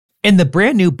In the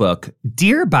brand new book,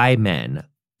 Dear Bi Men,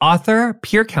 author,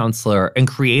 peer counselor, and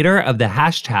creator of the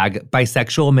hashtag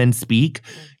Bisexual Men Speak,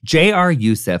 J.R.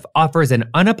 Yusuf offers an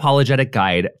unapologetic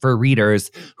guide for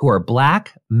readers who are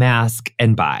Black, masc,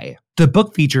 and bi. The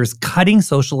book features cutting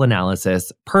social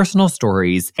analysis, personal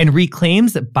stories, and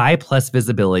reclaims bi plus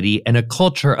visibility in a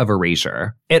culture of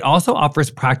erasure. It also offers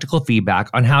practical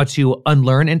feedback on how to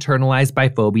unlearn internalized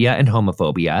biphobia and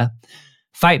homophobia,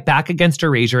 fight back against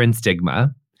erasure and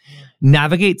stigma,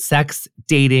 navigate sex,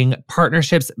 dating,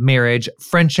 partnerships, marriage,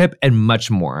 friendship, and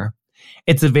much more.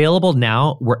 It's available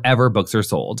now wherever books are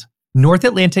sold. North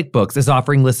Atlantic Books is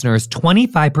offering listeners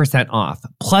 25% off,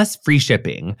 plus free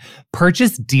shipping.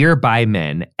 Purchase Dear Bi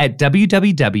Men at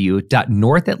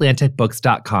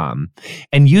www.northatlanticbooks.com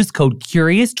and use code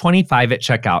CURIOUS25 at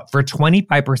checkout for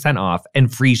 25% off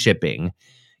and free shipping.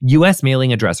 U.S.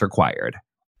 mailing address required.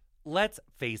 Let's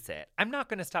face it, I'm not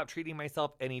going to stop treating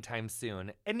myself anytime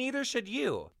soon, and neither should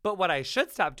you. But what I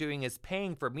should stop doing is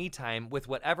paying for me time with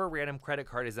whatever random credit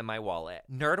card is in my wallet.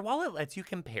 NerdWallet lets you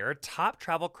compare top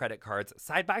travel credit cards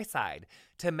side by side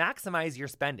to maximize your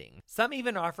spending. Some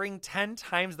even offering 10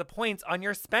 times the points on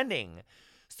your spending.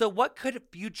 So what could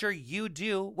future you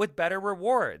do with better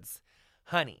rewards?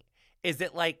 Honey, is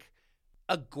it like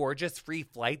a gorgeous free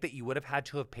flight that you would have had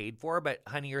to have paid for, but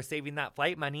honey, you're saving that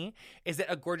flight money? Is it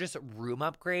a gorgeous room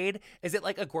upgrade? Is it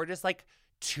like a gorgeous like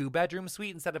 2-bedroom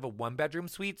suite instead of a 1-bedroom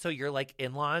suite? So your like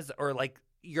in-laws or like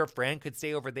your friend could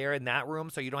stay over there in that room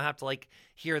so you don't have to like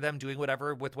hear them doing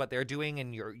whatever with what they're doing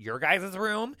in your guys'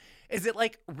 room? Is it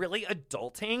like really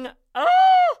adulting?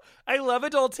 Oh, I love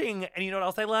adulting. And you know what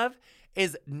else I love?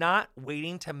 Is not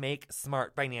waiting to make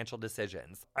smart financial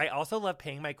decisions. I also love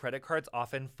paying my credit cards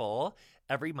off in full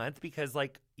every month because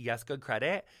like, yes, good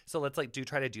credit. So let's like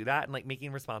try to do that and like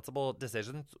making responsible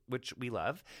decisions, which we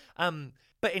love.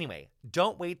 But anyway,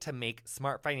 don't wait to make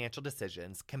smart financial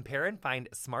decisions. Compare and find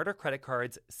smarter credit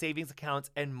cards, savings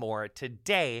accounts, and more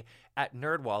today at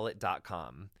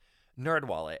nerdwallet.com.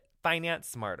 NerdWallet, finance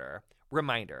smarter.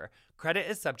 Reminder, credit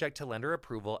is subject to lender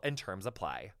approval and terms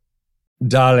apply.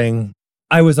 Darling,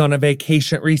 I was on a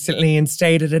vacation recently and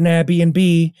stayed at an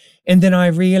Airbnb, and then I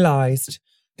realized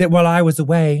that while I was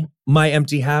away, my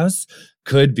empty house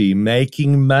could be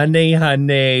making money,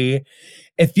 honey.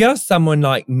 If you're someone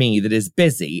like me that is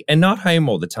busy and not home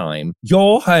all the time,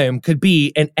 your home could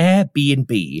be an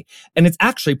Airbnb, and it's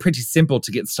actually pretty simple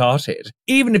to get started.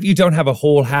 Even if you don't have a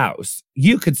whole house,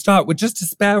 you could start with just a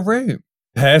spare room.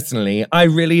 Personally, I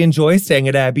really enjoy staying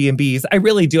at Airbnbs. I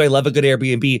really do. I love a good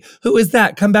Airbnb. Who is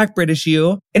that? Come back, British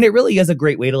you. And it really is a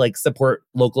great way to like support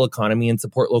local economy and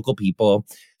support local people.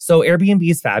 So Airbnb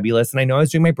is fabulous. And I know I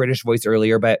was doing my British voice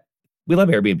earlier, but we love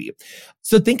Airbnb.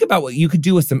 So think about what you could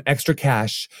do with some extra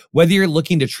cash, whether you're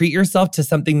looking to treat yourself to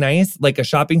something nice, like a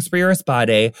shopping spree or a spa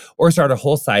day, or start a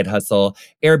whole side hustle.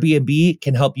 Airbnb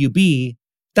can help you be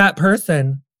that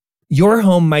person. Your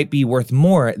home might be worth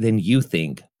more than you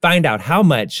think. Find out how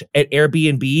much at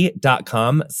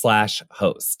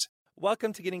airbnb.com/host.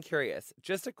 Welcome to Getting Curious.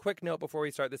 Just a quick note before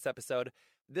we start this episode.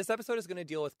 This episode is going to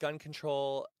deal with gun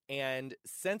control. And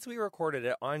since we recorded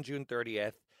it on June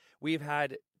 30th, we've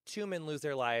had 2 men lose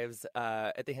their lives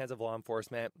at the hands of law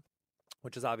enforcement,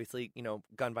 which is obviously,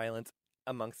 gun violence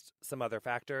amongst some other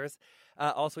factors.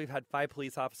 Also, we've had 5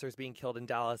 police officers being killed in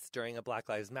Dallas during a Black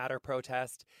Lives Matter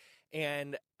protest.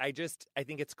 And I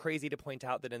think it's crazy to point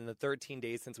out that in the 13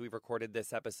 days since we've recorded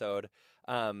this episode,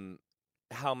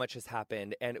 how much has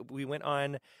happened. And we went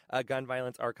on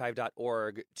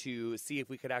gunviolencearchive.org to see if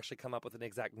we could actually come up with an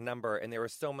exact number. And there were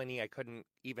so many I couldn't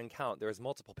even count. There was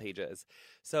multiple pages.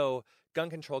 So gun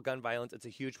control, gun violence, it's a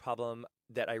huge problem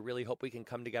that I really hope we can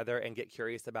come together and get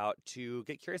curious about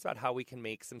how we can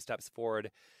make some steps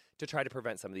forward to try to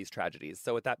prevent some of these tragedies.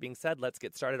 So with that being said, let's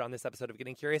get started on this episode of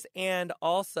Getting Curious. And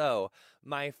also,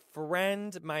 my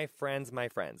friends,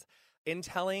 in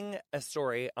telling a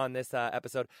story on this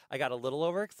episode, I got a little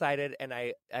overexcited, and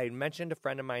I mentioned a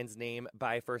friend of mine's name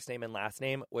by first name and last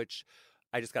name, which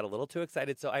I just got a little too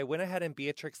excited. So I went ahead and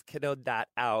Beatrix kiddoed that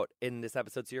out in this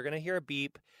episode. So you're going to hear a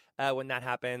beep when that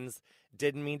happens.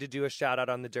 Didn't mean to do a shout out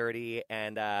on the dirty.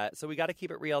 And so we got to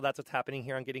keep it real. That's what's happening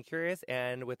here on Getting Curious.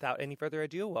 And without any further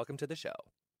ado, welcome to the show.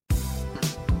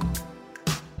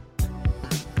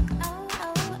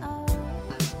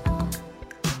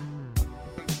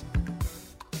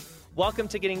 Welcome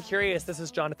to Getting Curious. This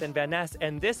is Jonathan Van Ness.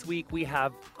 And this week we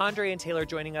have Andrei and Taylor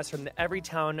joining us from the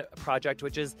Everytown project,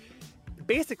 which is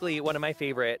basically one of my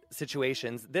favorite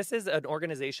situations. This is an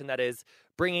organization that is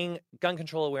bringing gun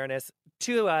control awareness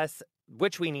to us,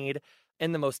 which we need.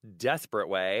 in the most desperate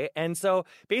way. And so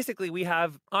basically we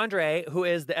have Andrei, who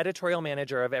is the editorial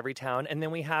manager of Everytown, and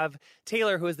then we have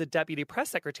Taylor, who is the deputy press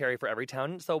secretary for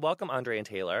Everytown. So welcome, Andrei and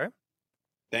Taylor.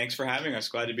 Thanks for having us.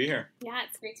 Glad to be here. Yeah,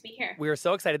 it's great to be here. We are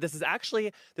so excited. This is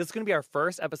going to be our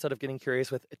first episode of Getting Curious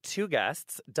with 2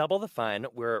 guests, double the fun.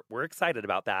 We're excited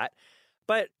about that.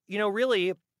 But,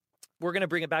 really, we're going to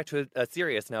bring it back to a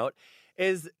serious note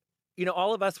is,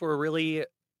 all of us were really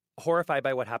horrified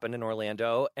by what happened in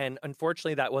Orlando. And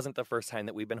unfortunately, that wasn't the first time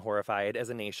that we've been horrified as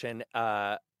a nation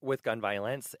with gun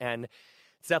violence. And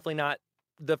it's definitely not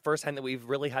the first time that we've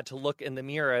really had to look in the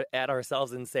mirror at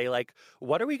ourselves and say, like,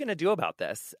 what are we going to do about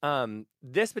this?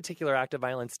 This particular act of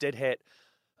violence did hit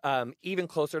even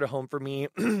closer to home for me,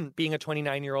 being a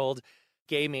 29-year-old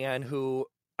gay man who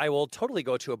I will totally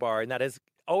go to a bar, and that has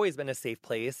always been a safe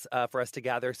place for us to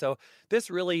gather. So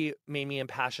this really made me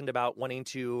impassioned about wanting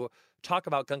to talk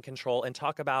about gun control and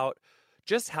talk about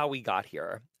just how we got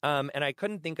here. And I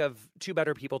couldn't think of 2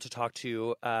 better people to talk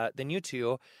to than you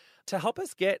two to help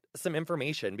us get some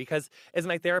information, because as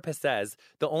my therapist says,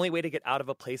 the only way to get out of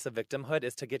a place of victimhood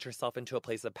is to get yourself into a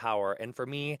place of power. And for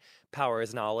me, power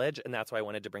is knowledge. And that's why I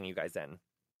wanted to bring you guys in.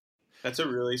 That's a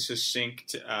really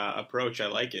succinct approach. I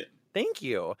like it. Thank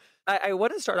you. I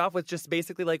want to start off with just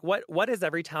basically like, what is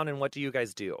Everytown and what do you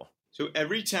guys do? So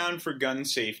Everytown for Gun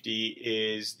Safety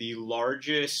is the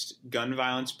largest gun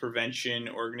violence prevention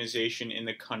organization in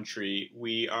the country.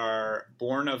 We are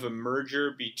born of a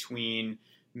merger between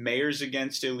Mayors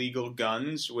Against Illegal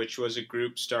Guns, which was a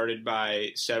group started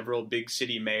by several big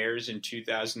city mayors in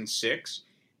 2006,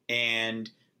 and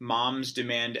Moms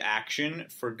Demand Action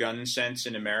for Gun Sense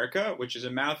in America, which is a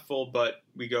mouthful, but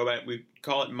we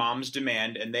call it Moms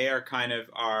Demand, and they are kind of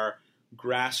our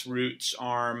grassroots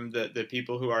arm, the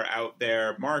people who are out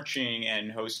there marching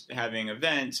and having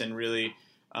events and really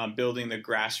building the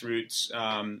grassroots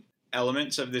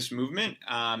elements of this movement.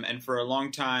 And for a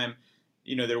long time,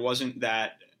 there wasn't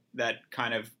that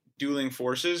kind of dueling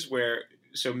forces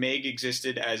so MEG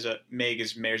existed MEG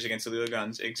is Mayors Against Illegal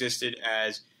Guns, existed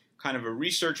as kind of a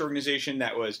research organization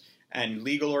and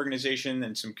legal organization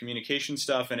and some communication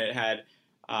stuff. And it had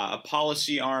a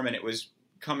policy arm, and it was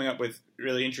coming up with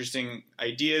really interesting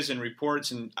ideas and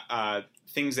reports and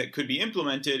things that could be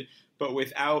implemented. But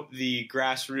without the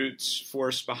grassroots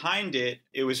force behind it,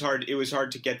 it was hard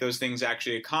to get those things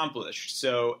actually accomplished.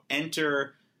 So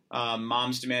enter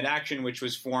Moms Demand Action, which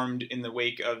was formed in the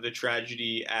wake of the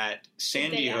tragedy at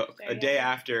Sandy Hook, a day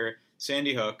after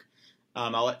Sandy Hook.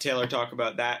 I'll let Taylor talk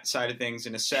about that side of things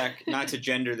in a sec. Not to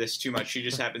gender this too much. She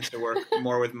just happens to work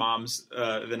more with moms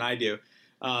than I do.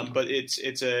 But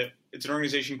it's an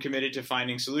organization committed to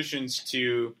finding solutions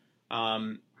to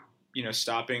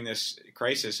stopping this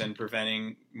crisis and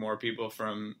preventing more people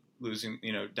from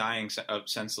dying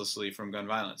senselessly from gun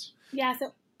violence. Yeah,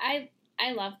 so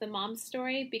I love the mom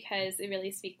story because it really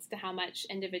speaks to how much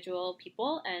individual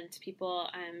people and people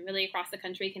really across the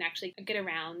country can actually get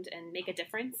around and make a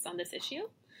difference on this issue.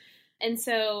 And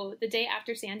so the day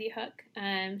after Sandy Hook,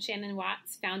 Shannon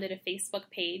Watts founded a Facebook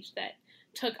page that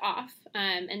took off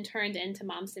and turned into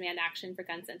Moms Demand Action for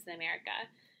Gun Sense in America.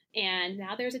 And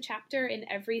now there's a chapter in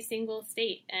every single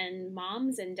state, and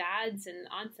moms and dads and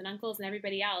aunts and uncles and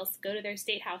everybody else go to their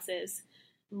state houses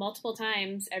multiple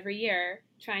times every year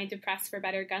trying to press for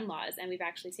better gun laws, and we've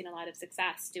actually seen a lot of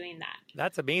success doing that.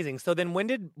 That's amazing. So then when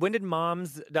did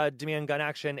Moms Demand Gun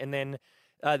Action and then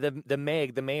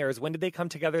the mayors, when did they come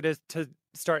together to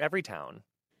start Everytown?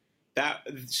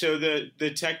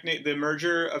 The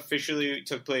merger officially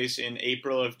took place in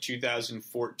April of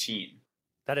 2014.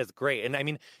 That is great. And I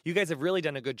mean, you guys have really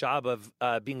done a good job of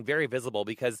being very visible,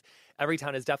 because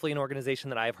Everytown is definitely an organization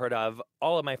that I've heard of.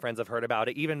 All of my friends have heard about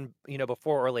it, even,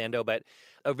 before Orlando. But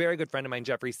a very good friend of mine,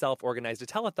 Jeffrey Self, organized a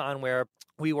telethon where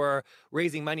we were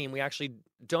raising money and we actually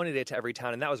donated it to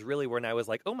Everytown. And that was really when I was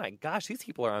like, oh my gosh, these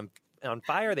people are on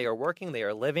fire. They are working. They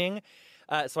are living.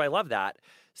 So I love that.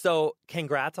 So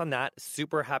congrats on that.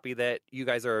 Super happy that you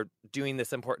guys are doing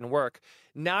this important work.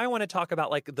 Now I want to talk about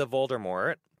like the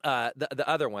Voldemort, the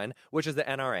other one, which is the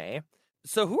NRA.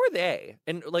 So who are they?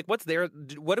 And like, what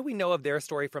do we know of their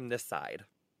story from this side?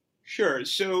 Sure.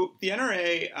 So the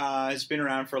NRA has been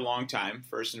around for a long time,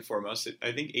 first and foremost,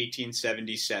 I think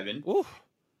 1877. Ooh.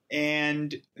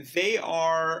 And they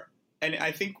are, and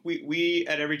I think we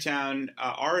at Everytown,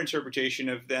 our interpretation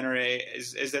of the NRA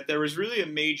is that there was really a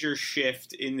major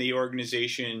shift in the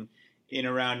organization in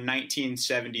around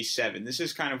 1977. This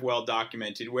is kind of well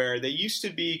documented, where they used to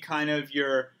be kind of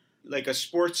like a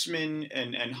sportsman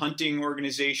and hunting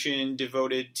organization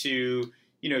devoted to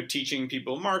teaching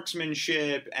people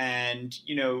marksmanship and,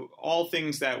 all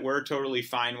things that we're totally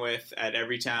fine with at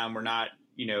Everytown. We're not,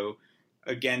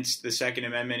 against the Second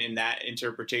Amendment in that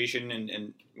interpretation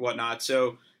and whatnot.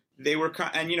 So they were,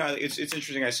 and, it's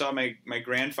interesting. I saw my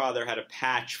grandfather had a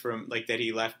patch from that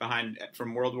he left behind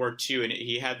from World War II, and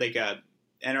he had a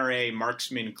NRA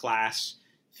marksman class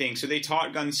thing. So they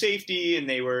taught gun safety, and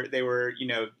they were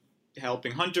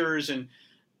helping hunters. And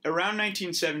around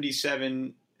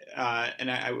 1977,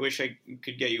 and I wish I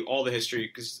could get you all the history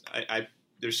because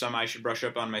there's some I should brush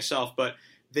up on myself, but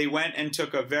they went and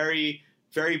took a very,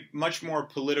 very much more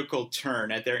political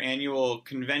turn at their annual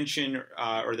convention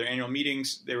or their annual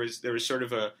meetings. There was sort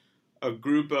of a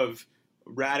group of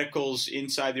radicals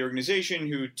inside the organization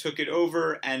who took it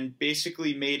over and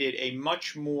basically made it a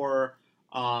much more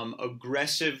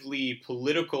aggressively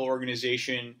political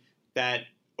organization that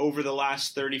over the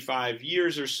last 35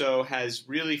 years or so has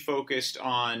really focused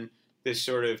on this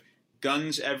sort of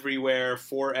guns everywhere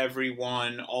for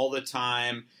everyone all the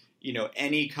time.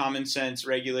 Any common sense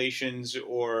regulations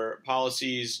or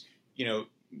policies,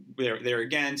 they're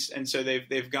against. And so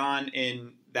they've gone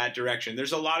in that direction.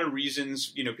 There's a lot of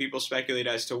reasons, people speculate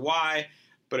as to why,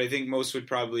 but I think most would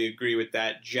probably agree with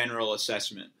that general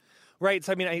assessment. Right.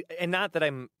 So,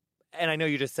 and I know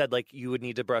you just said you would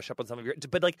need to brush up on some of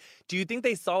but do you think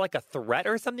they saw a threat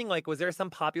or something? Was there some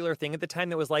popular thing at the time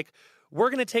that was we're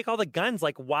going to take all the guns?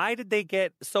 Why did they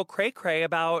get so cray-cray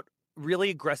about really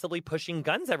aggressively pushing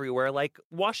guns everywhere,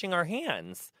 washing our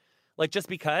hands? Just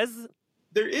because?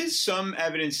 There is some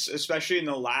evidence, especially in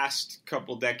the last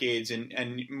couple decades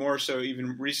and more so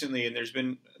even recently.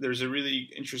 And there's a really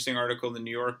interesting article in the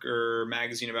New Yorker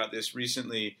magazine about this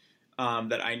recently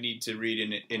that I need to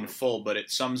read in full, but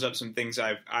it sums up some things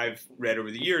I've read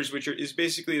over the years, which is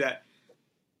basically that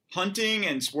hunting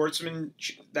and sportsman,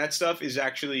 that stuff is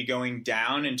actually going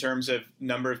down in terms of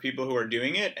number of people who are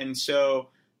doing it. And so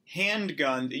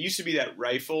handguns, it used to be that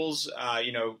rifles,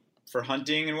 for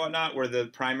hunting and whatnot were the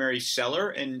primary seller.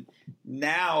 And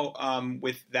now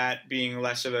with that being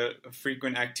less of a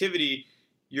frequent activity,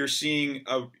 you're seeing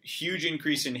a huge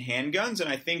increase in handguns. And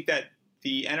I think that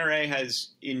the NRA has,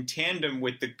 in tandem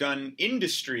with the gun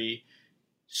industry,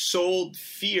 sold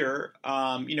fear,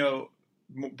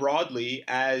 broadly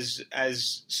as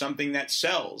something that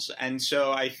sells. And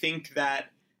so I think that,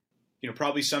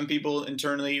 probably some people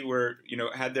internally were,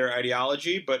 had their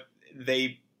ideology, but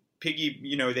they could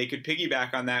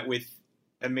piggyback on that with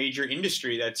a major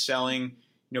industry that's selling,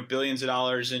 billions of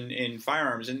dollars in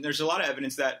firearms. And there's a lot of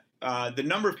evidence that the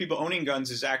number of people owning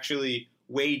guns is actually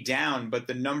way down, but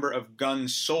the number of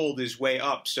guns sold is way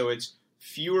up. So it's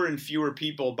fewer and fewer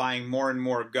people buying more and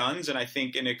more guns. And I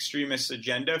think an extremist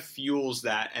agenda fuels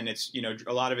that. And it's,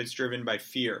 a lot of it's driven by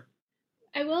fear.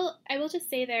 I will just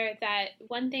say there that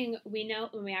one thing we know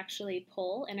when we actually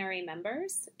poll NRA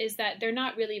members is that they're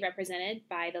not really represented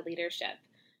by the leadership,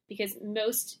 because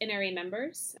most NRA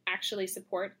members actually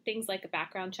support things like a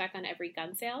background check on every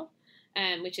gun sale,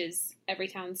 which is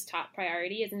Everytown's top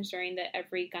priority, is ensuring that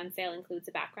every gun sale includes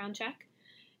a background check.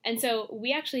 And so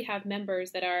we actually have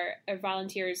members that are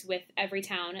volunteers with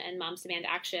Everytown and Moms Demand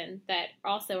Action that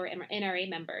also are NRA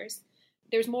members.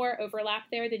 There's more overlap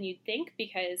there than you'd think,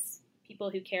 because people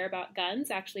who care about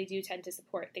guns actually do tend to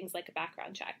support things like a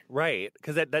background check. Right,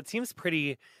 because that seems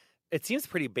pretty. It seems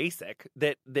pretty basic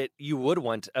that you would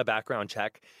want a background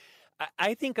check.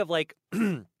 I think of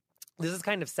this is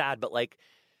kind of sad, but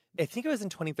I think it was in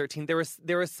 2013. There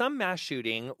was some mass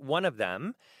shooting. One of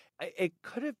them, it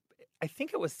could have. I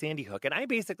think it was Sandy Hook, and I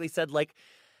basically said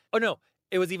oh no,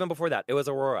 it was even before that. It was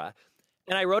Aurora.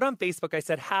 And I wrote on Facebook, I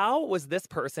said, how was this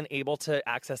person able to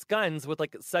access guns with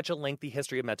such a lengthy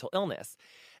history of mental illness?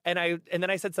 And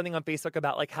then I said something on Facebook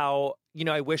about how,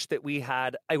 I wish that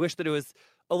it was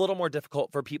a little more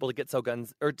difficult for people to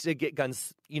get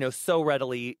guns, so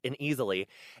readily and easily.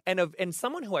 And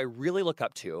someone who I really look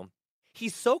up to, he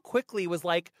so quickly was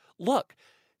look,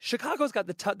 Chicago's got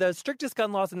the strictest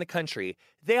gun laws in the country.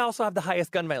 They also have the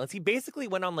highest gun violence. He basically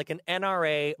went on an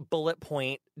NRA bullet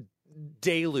point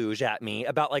deluge at me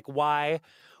about why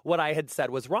what I had said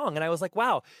was wrong. And I was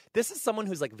wow, this is someone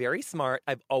who's very smart.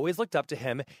 I've always looked up to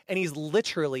him, and he's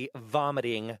literally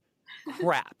vomiting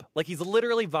crap. He's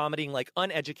literally vomiting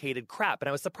uneducated crap. And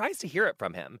I was surprised to hear it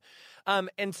from him.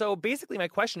 And so basically my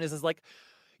question is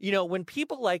when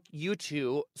people like you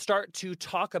two start to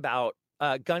talk about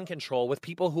gun control with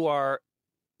people who are,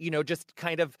 just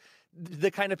kind of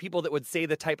the kind of people that would say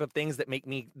the type of things that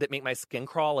make my skin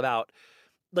crawl about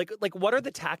what are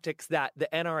the tactics that the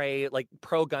NRA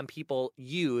pro-gun people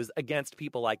use against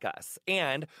people like us?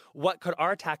 And what could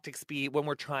our tactics be when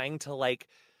we're trying to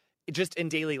just in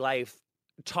daily life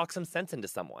talk some sense into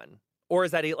someone? Or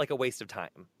is that like a waste of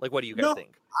time? Like, what do you guys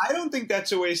think? I don't think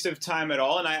that's a waste of time at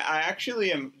all. And I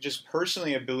actually am just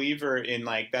personally a believer in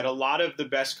like that a lot of the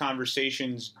best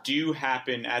conversations do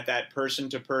happen at that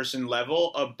person-to-person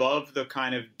level above the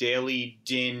kind of daily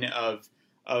din of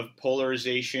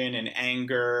polarization and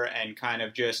anger and kind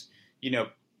of just,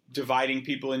 dividing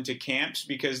people into camps,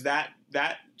 because that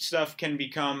stuff can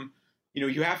become,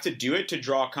 you have to do it to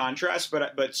draw contrast,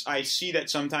 but I see that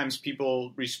sometimes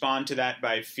people respond to that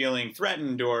by feeling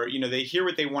threatened, or, they hear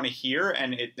what they want to hear,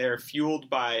 and they're fueled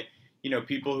by,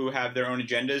 people who have their own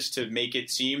agendas to make it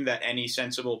seem that any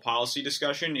sensible policy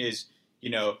discussion is,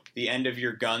 the end of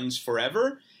your guns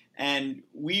forever. And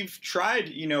we've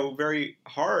tried, very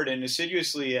hard and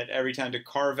assiduously at Everytown to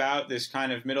carve out this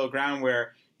kind of middle ground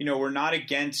where, we're not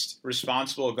against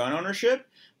responsible gun ownership.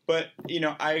 But,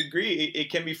 I agree.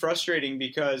 It can be frustrating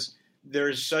because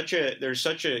there's such a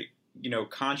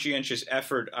conscientious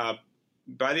effort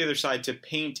by the other side to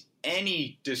paint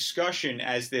any discussion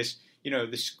as this,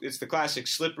 it's the classic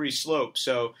slippery slope.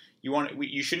 So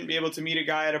you shouldn't be able to meet a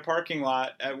guy at a parking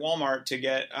lot at Walmart to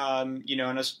get, a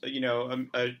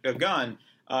gun.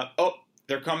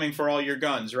 They're coming for all your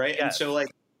guns, right? Yes. And so like,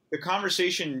 the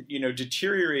conversation,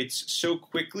 deteriorates so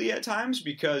quickly at times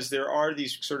because there are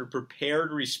these sort of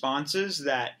prepared responses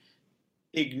that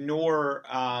ignore,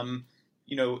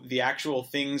 the actual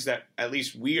things that at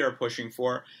least we are pushing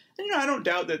for. And, I don't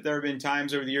doubt that there have been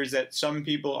times over the years that some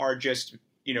people are just,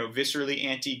 viscerally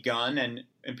anti-gun and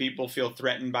people feel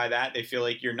threatened by that. They feel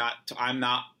like I'm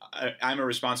a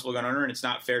responsible gun owner and it's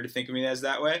not fair to think of me as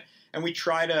that way. And we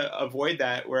try to avoid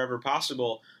that wherever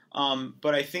possible.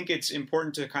 But I think it's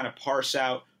important to kind of parse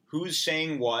out who's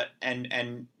saying what and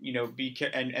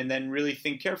then really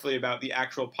think carefully about the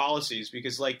actual policies,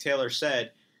 because like Taylor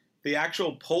said, the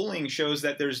actual polling shows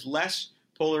that there's less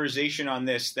polarization on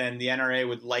this than the NRA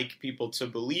would like people to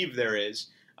believe there is,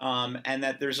 and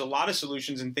that there's a lot of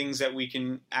solutions and things that we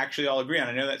can actually all agree on.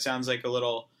 I know that sounds like a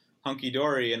little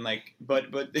hunky-dory and but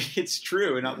it's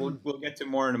true, and we'll get to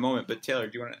more in a moment. But Taylor,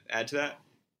 do you want to add to that?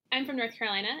 I'm from North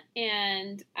Carolina,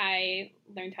 and I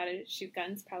learned how to shoot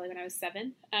guns probably when I was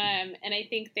 7. And I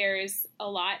think there's a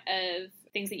lot of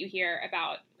things that you hear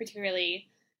about, particularly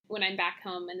when I'm back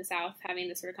home in the South having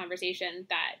this sort of conversation,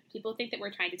 that people think that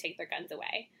we're trying to take their guns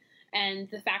away. And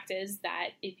the fact is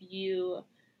that if you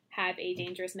have a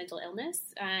dangerous mental illness,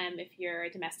 if you're a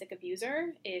domestic abuser,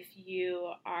 if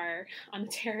you are on the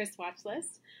terrorist watch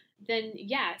list, then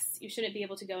yes, you shouldn't be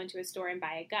able to go into a store and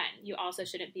buy a gun. You also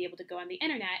shouldn't be able to go on the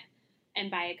internet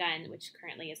and buy a gun, which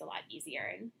currently is a lot easier,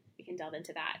 and we can delve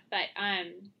into that.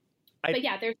 But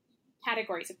yeah, there's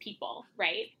categories of people,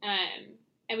 right?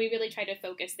 And we really try to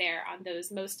focus there on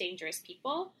those most dangerous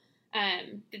people.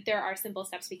 That there are simple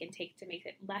steps we can take to make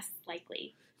it less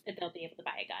likely that they'll be able to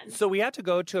buy a gun. So we have to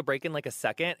go to a break in like a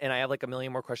second, and I have like a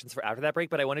million more questions for after that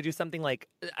break. But I want to do something I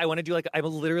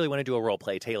literally want to do a role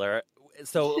play, Taylor.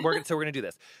 So we're gonna do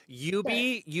this. You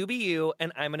be you,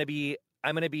 and I'm gonna be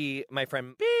my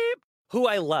friend Beep, who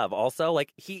I love. Also,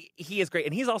 like he is great,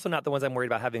 and he's also not the ones I'm worried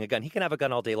about having a gun. He can have a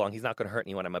gun all day long. He's not gonna hurt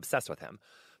anyone. I'm obsessed with him.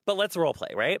 But let's role play,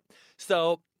 right?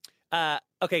 So,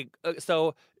 okay.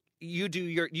 So you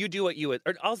do what you would,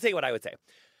 or I'll say what I would say.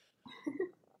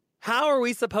 How are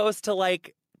we supposed to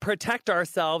like protect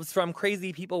ourselves from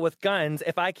crazy people with guns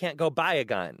if I can't go buy a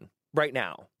gun right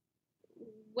now?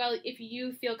 Well, if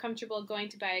you feel comfortable going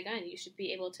to buy a gun, you should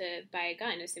be able to buy a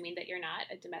gun, assuming that you're not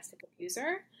a domestic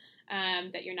abuser,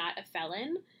 that you're not a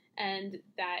felon, and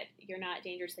that you're not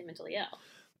dangerously mentally ill.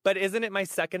 But isn't it my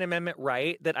Second Amendment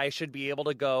right that I should be able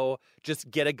to go just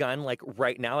get a gun like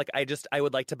right now? Like I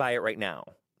would like to buy it right now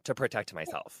to protect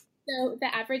myself. So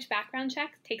the average background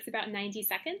check takes about 90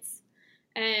 seconds.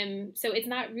 So it's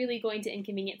not really going to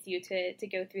inconvenience you to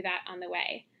go through that on the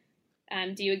way.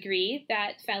 Do you agree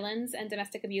that felons and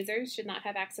domestic abusers should not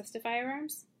have access to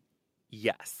firearms?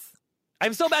 Yes.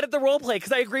 I'm so bad at the role play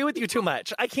because I agree with you too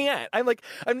much. I can't. I'm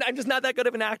just not that good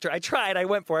of an actor. I tried. I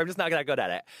went for it. I'm just not that good at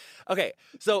it. Okay.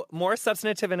 So more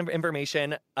substantive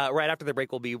information right after the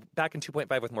break. We'll be back in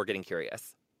 2.5 with more Getting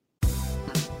Curious.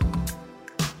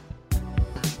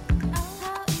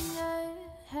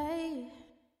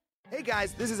 Hey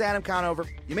guys, this is Adam Conover.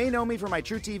 You may know me from my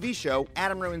True TV show,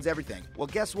 Adam Ruins Everything. Well,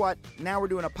 guess what? Now we're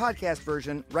doing a podcast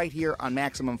version right here on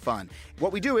Maximum Fun.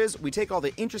 What we do is we take all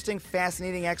the interesting,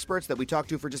 fascinating experts that we talk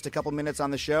to for just a couple minutes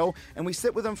on the show, and we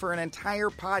sit with them for an entire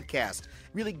podcast,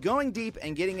 really going deep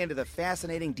and getting into the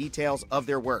fascinating details of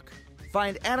their work.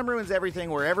 Find Adam Ruins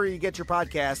Everything wherever you get your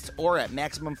podcasts or at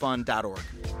MaximumFun.org.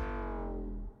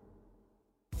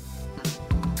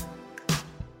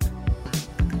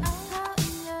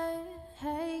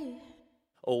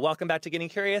 Well, welcome back to Getting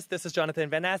Curious. This is Jonathan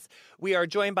Van Ness. We are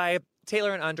joined by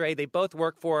Taylor and Andrei. They both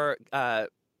work for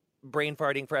Brain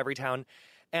Farting for Everytown.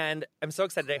 And I'm so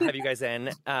excited to have you guys in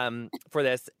for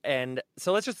this. And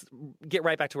so let's just get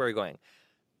right back to where we're going.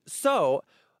 So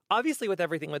obviously with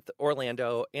everything with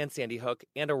Orlando and Sandy Hook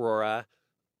and Aurora,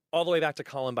 all the way back to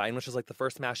Columbine, which is like the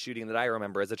first mass shooting that I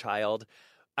remember as a child,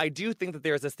 I do think that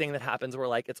there's this thing that happens where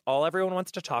like it's all everyone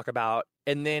wants to talk about.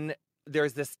 And then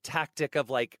there's this tactic of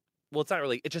like, well, it's not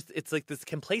really, it's like this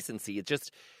complacency. It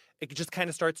just kind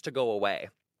of starts to go away.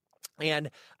 And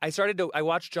I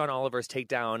watched John Oliver's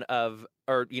takedown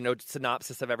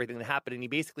synopsis of everything that happened. And he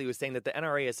basically was saying that the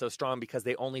NRA is so strong because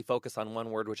they only focus on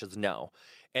one word, which is no.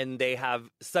 And they have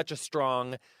such a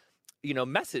strong,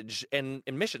 message and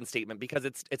mission statement because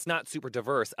it's not super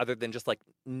diverse other than just like,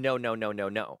 no, no, no, no,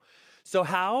 no. So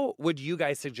how would you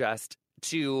guys suggest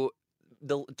to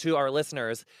our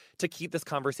listeners to keep this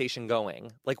conversation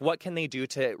going? Like, what can they do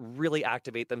to really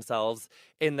activate themselves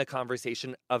in the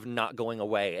conversation of not going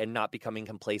away and not becoming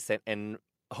complacent and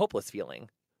hopeless feeling?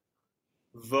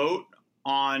 Vote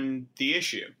on the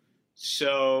issue.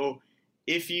 So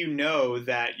if you know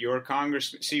that your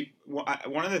congressman,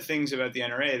 one of the things about the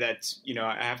NRA that's,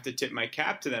 I have to tip my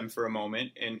cap to them for a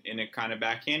moment in a kind of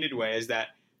backhanded way is that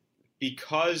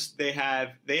because they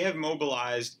have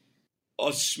mobilized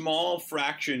a small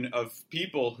fraction of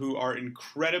people who are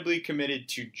incredibly committed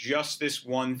to just this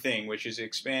one thing, which is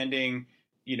expanding,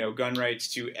 gun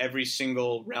rights to every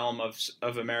single realm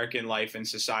of American life and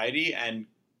society and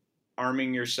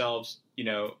arming yourselves,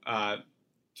 to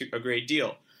a great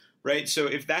deal, right? So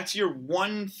if that's your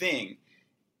one thing,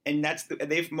 and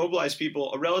they've mobilized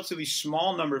people, a relatively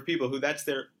small number of people who that's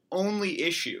their only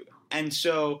issue. And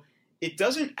so it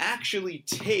doesn't actually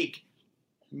take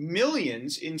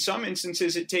millions. In some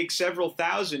instances, it takes several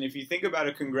thousand. If you think about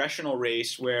a congressional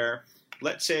race where,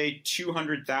 let's say,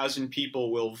 200,000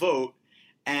 people will vote,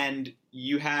 and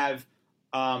you have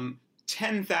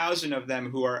 10,000 of them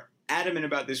who are adamant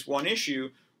about this one issue,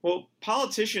 well,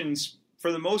 politicians,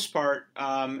 for the most part,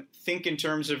 think in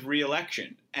terms of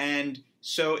re-election. And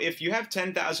so if you have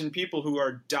 10,000 people who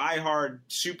are diehard,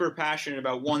 super passionate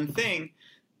about one thing,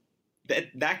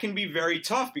 that can be very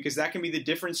tough because that can be the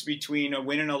difference between a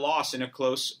win and a loss in a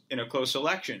close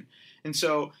election. And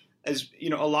so, as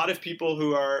a lot of people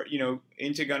who are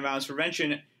into gun violence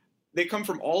prevention, they come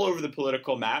from all over the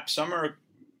political map. Some are,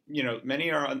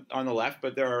 many are on the left,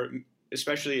 but there are,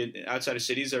 especially outside of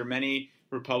cities, there are many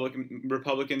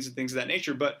Republicans and things of that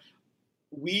nature. But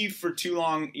we, for too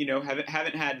long, haven't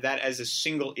had that as a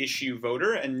single issue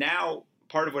voter, and now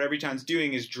part of what Everytown's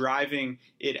doing is driving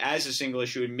it as a single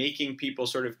issue and making people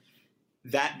sort of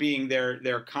that being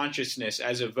their consciousness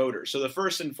as a voter. So the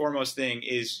first and foremost thing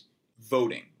is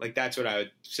voting. Like, that's what I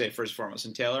would say first and foremost.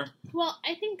 And Taylor? Well,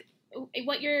 I think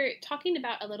what you're talking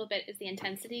about a little bit is the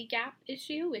intensity gap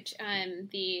issue, which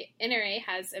the NRA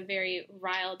has a very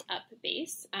riled up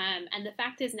base. And the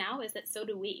fact is that so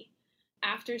do we.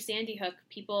 After Sandy Hook,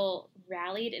 people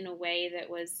rallied in a way that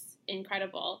was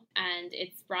incredible, and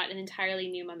it's brought an entirely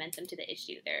new momentum to the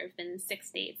issue. There have been 6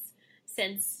 states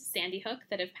since Sandy Hook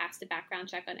that have passed a background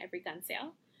check on every gun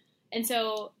sale. And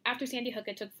so after Sandy Hook,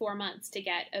 it took 4 months to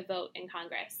get a vote in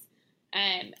Congress.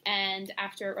 And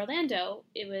after Orlando,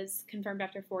 it was confirmed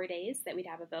after 4 days that we'd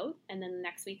have a vote, and then the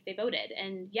next week they voted.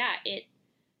 And yeah, it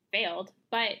failed,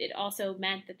 but it also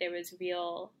meant that there was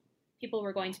people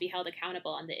were going to be held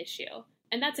accountable on the issue.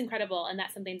 And that's incredible, and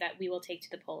that's something that we will take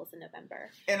to the polls in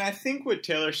November. And I think what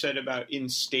Taylor said about in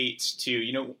states,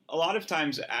 too, a lot of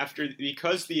times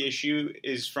because the issue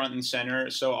is front and center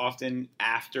so often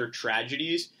after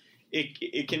tragedies,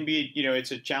 it can be,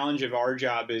 it's a challenge of our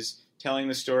job is telling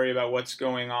the story about what's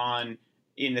going on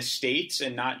in the states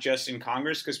and not just in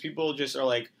Congress, because people just are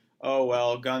like, oh,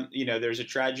 well, there's a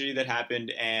tragedy that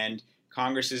happened and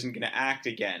Congress isn't going to act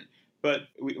again. But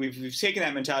we've taken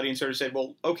that mentality and sort of said,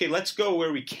 well, okay, let's go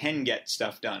where we can get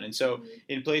stuff done. And so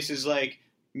in places like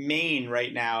Maine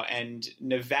right now and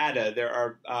Nevada, there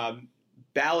are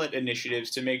ballot initiatives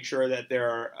to make sure that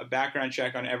there are a background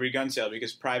check on every gun sale,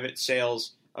 because private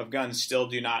sales of guns still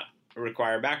do not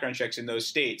require background checks in those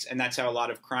states. And that's how a lot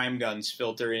of crime guns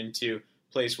filter into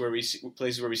places where we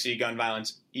see gun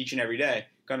violence each and every day.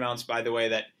 Gun violence, by the way,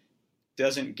 that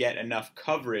doesn't get enough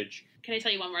coverage. Can I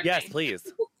tell you one more thing? Yes, please.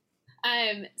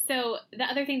 So the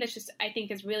other thing that's just, I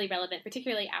think, is really relevant,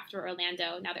 particularly after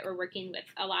Orlando, now that we're working with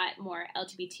a lot more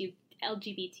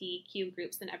LGBTQ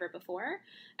groups than ever before,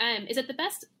 is that the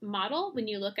best model when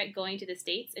you look at going to the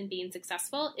states and being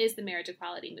successful is the marriage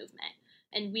equality movement.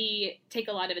 And we take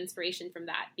a lot of inspiration from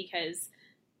that because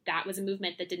that was a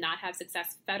movement that did not have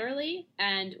success federally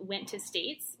and went to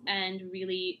states and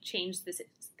really changed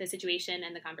the situation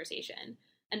and the conversation.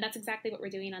 And that's exactly what we're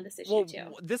doing on this issue,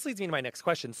 too. This leads me to my next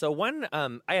question. So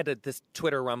I had this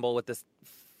Twitter rumble with this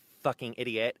fucking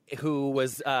idiot who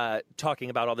was talking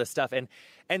about all this stuff.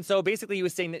 And so basically he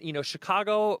was saying that,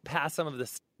 Chicago passed some of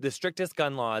the strictest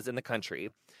gun laws in the country,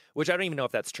 which I don't even know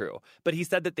if that's true. But he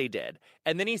said that they did.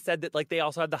 And then he said that, like, they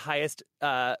also had the highest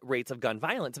rates of gun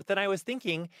violence. But then I was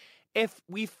thinking, if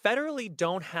we federally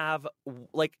don't have,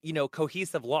 like,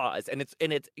 cohesive laws, and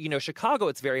it's Chicago,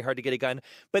 it's very hard to get a gun.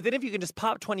 But then if you can just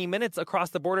pop 20 minutes across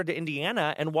the border to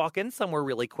Indiana and walk in somewhere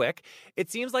really quick, it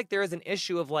seems like there is an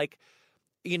issue of, like,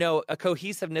 a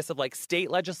cohesiveness of, like, state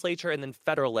legislature and then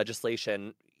federal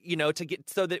legislation, to get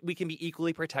so that we can be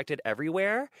equally protected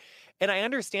everywhere. And I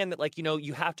understand that, like,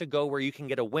 you have to go where you can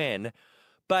get a win.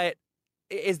 But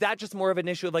is that just more of an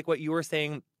issue of, like, what you were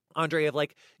saying, Andrei, of,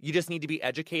 like, you just need to be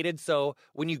educated? So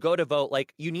when you go to vote,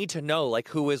 like, you need to know, like,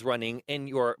 who is running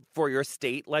for your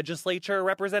state legislature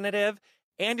representative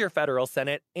and your federal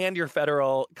Senate and your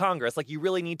federal Congress. Like, you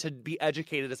really need to be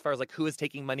educated as far as, like, who is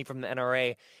taking money from the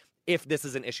NRA if this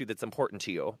is an issue that's important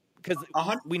to you, because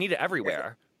we need it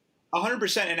everywhere.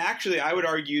 100%. And actually, I would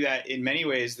argue that in many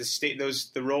ways,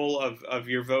 the role of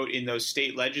your vote in those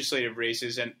state legislative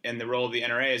races and the role of the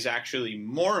NRA is actually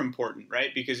more important,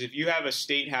 right? Because if you have a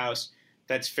state house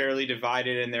that's fairly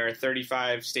divided and there are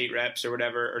 35 state reps or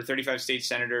whatever, or 35 state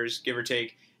senators, give or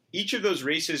take, each of those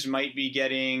races might be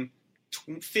getting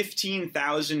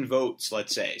 15,000 votes,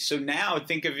 let's say. So now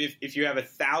think of if you have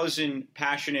 1,000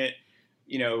 passionate,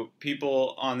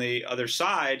 people on the other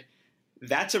side,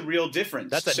 that's a real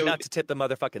difference. That's enough to tip the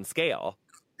motherfucking scale.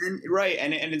 Right.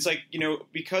 And it's like,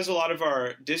 because a lot of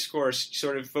our discourse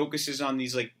sort of focuses on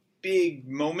these, like, big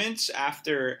moments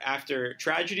after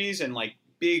tragedies and, like,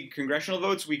 big congressional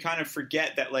votes, we kind of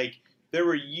forget that, like, there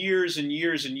were years and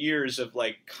years and years of,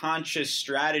 like, conscious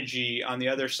strategy on the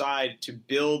other side to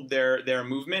build their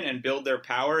movement and build their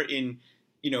power in,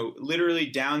 literally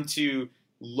down to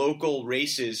local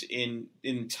races in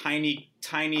tiny,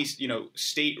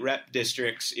 state rep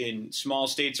districts in small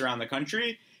states around the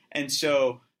country. And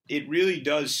so it really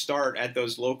does start at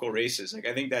those local races. Like,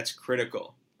 I think that's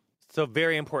critical. So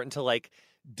very important to, like,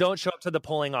 don't show up to the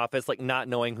polling office, like, not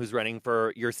knowing who's running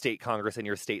for your state Congress and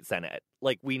your state Senate.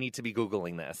 Like, we need to be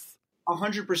Googling this.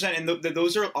 100%. And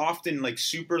those are often, like,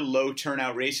 super low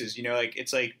turnout races. Like,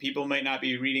 it's like people might not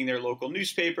be reading their local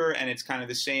newspaper and it's kind of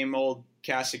the same old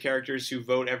cast of characters who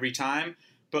vote every time.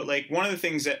 But, like, one of the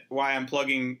things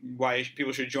why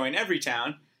people should join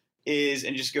Everytown is,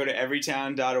 and just go to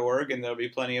everytown.org and there'll be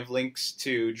plenty of links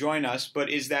to join us, but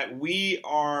is that we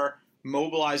are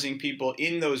mobilizing people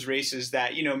in those races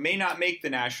that, may not make the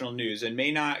national news and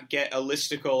may not get a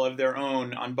listicle of their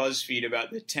own on BuzzFeed about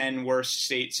the 10 worst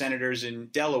state senators in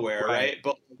Delaware, right?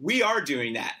 But we are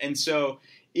doing that. And so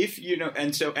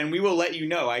and we will let you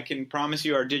know. I can promise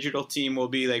you our digital team will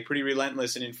be, like, pretty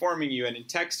relentless in informing you and in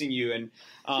texting you.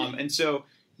 And so,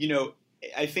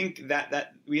 I think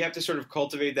that we have to sort of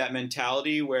cultivate that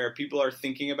mentality where people are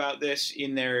thinking about this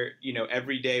in their,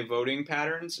 everyday voting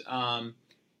patterns.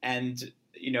 And,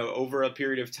 over a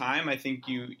period of time, I think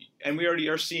and we already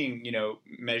are seeing,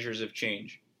 measures of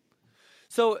change.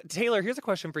 So, Taylor, here's a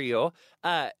question for you.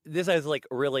 This is, like,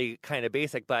 really kind of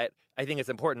basic, but I think it's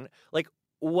important. Like,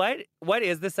 what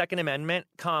is the Second Amendment,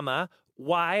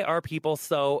 why are people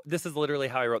so, this is literally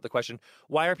how I wrote the question,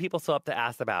 why are people so up the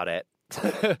ass about it?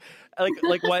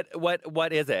 like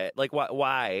what is it? Like,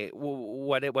 why?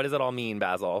 What does it all mean,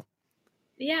 Basil?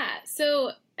 Yeah,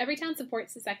 so Everytown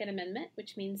supports the Second Amendment,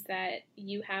 which means that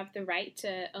you have the right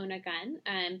to own a gun,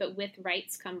 but with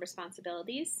rights come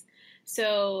responsibilities.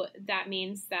 So that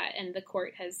means that, and the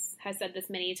court has said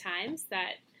this many times,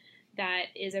 that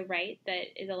is a right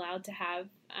that is allowed to have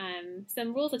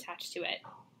some rules attached to it,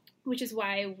 which is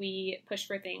why we push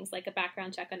for things like a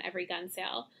background check on every gun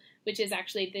sale, which is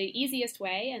actually the easiest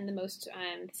way and the most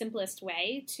simplest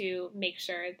way to make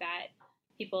sure that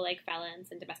people like felons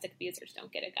and domestic abusers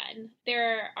don't get a gun.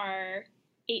 There are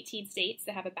 18 states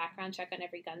that have a background check on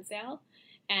every gun sale.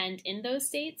 And in those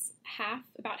states,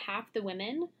 about half the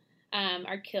women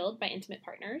are killed by intimate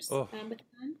partners with a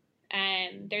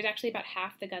gun. There's actually about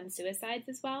half the gun suicides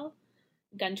as well.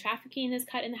 Gun trafficking is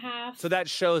cut in half. So that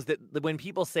shows that when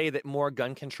people say that more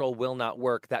gun control will not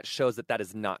work, that shows that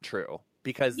is not true,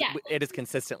 because it is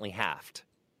consistently halved.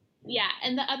 Yeah,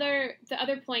 and the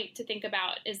other point to think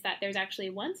about is that there's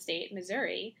actually one state,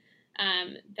 Missouri,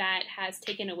 that has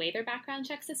taken away their background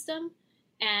check system.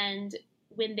 And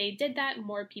when they did that,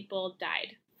 more people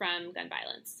died from gun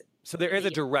violence. So there is a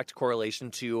direct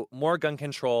correlation to more gun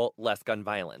control, less gun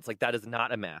violence. Like, that is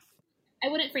not a myth. I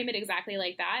wouldn't frame it exactly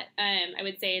like that. I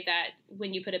would say that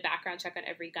when you put a background check on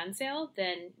every gun sale,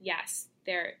 then yes,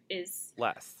 there is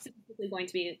specifically going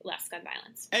to be less gun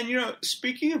violence. And,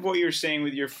 speaking of what you're saying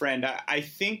with your friend, I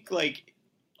think, like,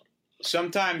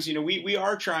 sometimes, we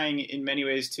are trying in many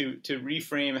ways to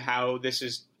reframe how the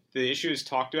issue is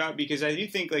talked about, because I do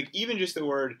think, like, even just the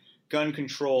word gun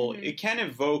control, it can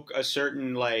evoke a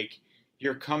certain, like,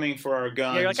 you're coming for our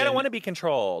guns. Yeah, you're like, I don't want to be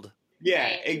controlled. Yeah,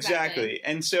 right, exactly.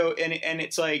 And so, and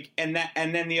it's like, and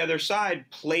then the other side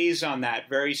plays on that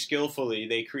very skillfully.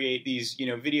 They create these,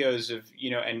 videos of,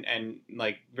 and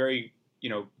like very,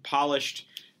 polished,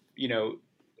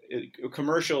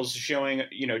 commercials showing,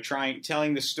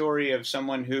 telling the story of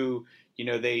someone who,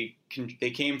 they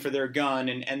came for their gun,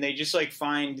 and they just like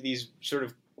find these sort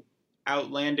of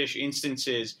outlandish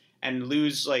instances and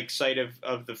lose like sight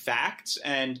of the facts.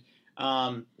 And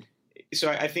so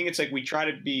I think it's like we try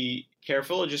to be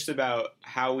careful just about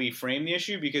how we frame the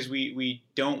issue, because we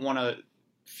don't want to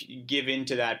give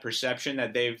into that perception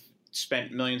that they've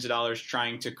spent millions of dollars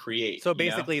trying to create. So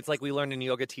basically, it's like we learned in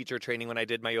yoga teacher training, when I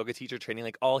did my yoga teacher training,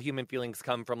 like all human feelings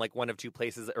come from like one of two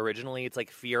places originally. It's like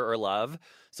fear or love.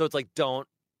 So it's like, don't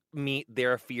meet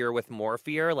their fear with more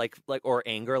fear, like or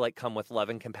anger, like come with love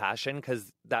and compassion,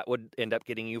 because that would end up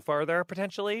getting you farther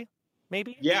potentially.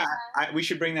 Maybe. Yeah, we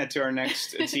should bring that to our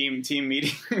next team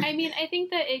meeting. I mean, I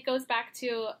think that it goes back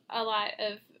to a lot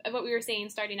of what we were saying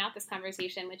starting out this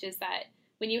conversation, which is that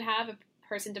when you have a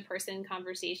person-to-person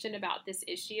conversation about this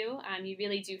issue, you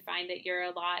really do find that you're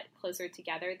a lot closer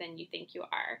together than you think you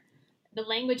are. The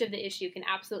language of the issue can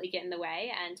absolutely get in the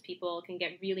way, and people can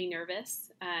get really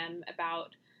nervous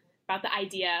about the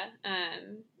idea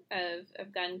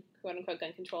of gun, quote unquote,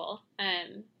 gun control.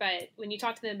 But when you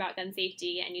talk to them about gun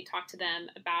safety and you talk to them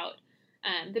about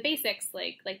the basics,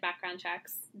 like background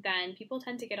checks, then people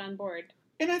tend to get on board.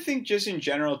 And I think just in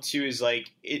general too is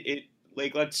like it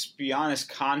like, let's be honest,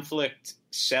 conflict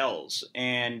sells,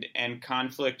 and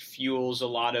conflict fuels a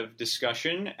lot of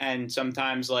discussion. And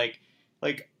sometimes like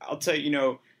I'll tell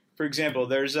you, for example,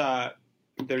 there's the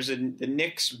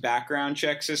NICS background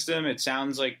check system. It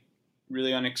sounds like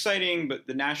really unexciting, but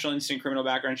the National Instant Criminal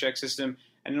Background Check System,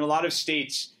 and in a lot of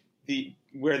states,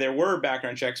 where there were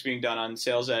background checks being done on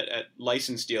sales at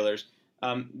licensed dealers,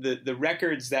 the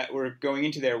records that were going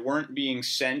into there weren't being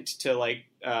sent to like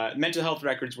mental health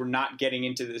records were not getting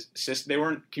into the system. They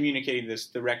weren't communicating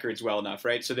the records well enough,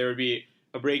 right? So there would be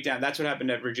a breakdown. That's what happened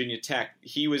at Virginia Tech.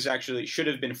 He was actually should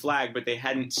have been flagged, but they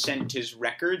hadn't sent his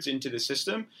records into the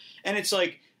system, and it's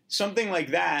like, something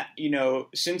like that,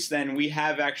 since then we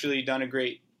have actually done a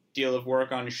great deal of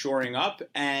work on shoring up,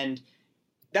 and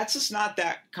that's just not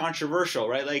that controversial,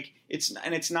 right? Like it's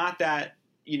not that,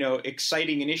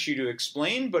 exciting an issue to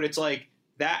explain, but it's like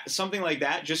that, something like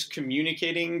that, just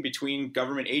communicating between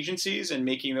government agencies and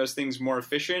making those things more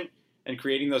efficient and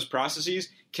creating those processes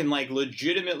can like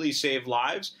legitimately save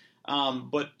lives.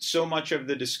 But so much of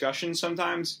the discussion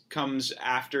sometimes comes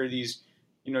after these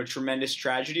tremendous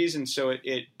tragedies, and so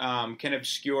it can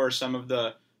obscure some of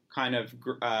the kind of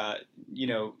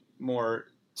more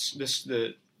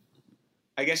the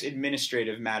I guess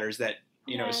administrative matters that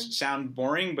sound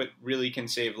boring but really can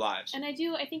save lives. And I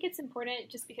think it's important,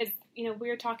 just because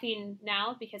we're talking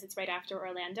now because it's right after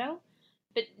Orlando,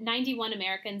 but 91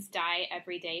 Americans die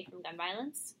every day from gun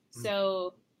violence.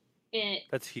 So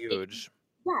that's huge.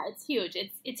 It's huge.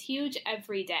 It's huge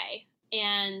every day,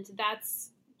 and that's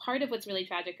part of what's really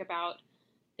tragic about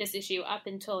this issue up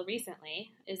until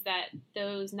recently, is that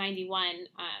those 91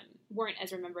 weren't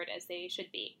as remembered as they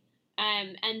should be.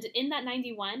 And in that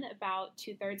 91, about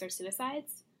 2/3 are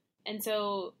suicides. And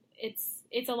so it's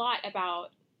a lot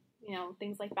about,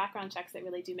 things like background checks that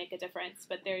really do make a difference.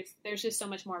 But there's just so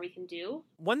much more we can do.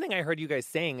 One thing I heard you guys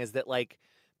saying is that, like,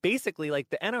 basically,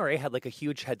 like, the NRA had like a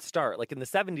huge head start. Like in the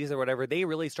 70s or whatever, they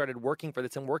really started working for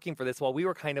this while we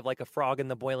were kind of like a frog in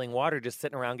the boiling water, just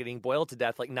sitting around getting boiled to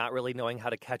death, like not really knowing how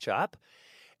to catch up.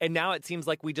 And now it seems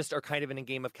like we just are kind of in a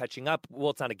game of catching up.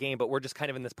 Well, it's not a game, but we're just kind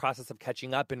of in this process of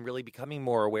catching up and really becoming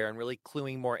more aware and really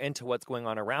cluing more into what's going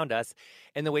on around us.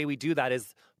 And the way we do that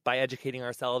is by educating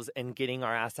ourselves and getting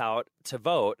our ass out to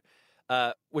vote,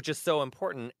 which is so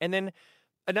important. And then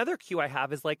another cue I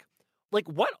have is like,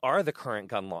 what are the current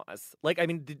gun laws? Like, I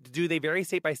mean, do they vary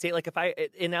state by state? Like, if I,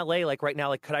 in LA, like right now,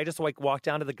 like, could I just like walk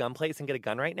down to the gun place and get a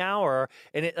gun right now?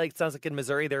 And it like sounds like in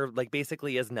Missouri, there like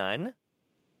basically is none.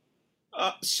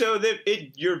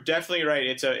 You're definitely right.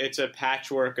 It's a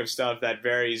patchwork of stuff that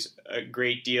varies a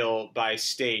great deal by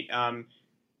state.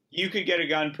 you could get a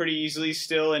gun pretty easily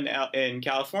still in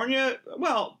California.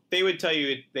 Well, they would tell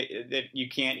you that you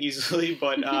can't easily,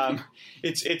 but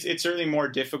it's certainly more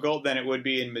difficult than it would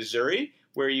be in Missouri,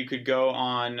 where you could go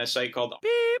on a site called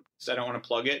Beep. I don't want to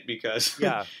plug it because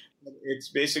it's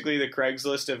basically the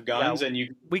Craigslist of guns, and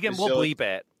we'll bleep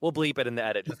it. We'll bleep it in the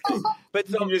edit. But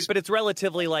it's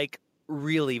relatively like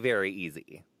really very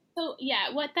easy. So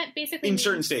what that basically in means,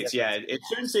 certain states, in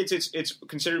certain states, it's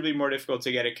considerably more difficult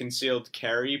to get a concealed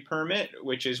carry permit,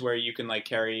 which is where you can like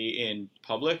carry in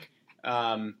public.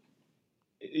 A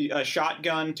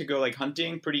shotgun to go like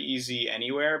hunting, pretty easy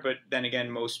anywhere. But then again,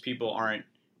 most people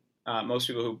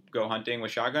who go hunting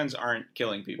with shotguns aren't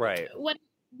killing people. Right. What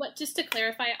just to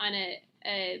clarify on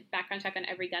a background check on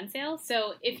every gun sale.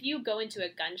 So if you go into a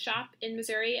gun shop in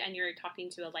Missouri and you're talking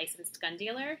to a licensed gun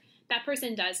dealer, that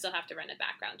person does still have to run a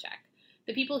background check.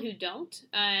 The people who don't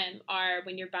are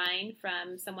when you're buying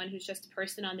from someone who's just a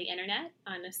person on the internet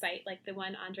on a site like the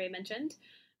one Andrei mentioned,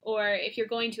 or if you're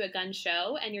going to a gun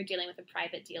show and you're dealing with a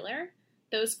private dealer,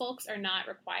 those folks are not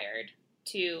required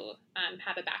to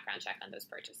have a background check on those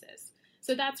purchases.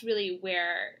 So that's really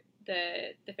where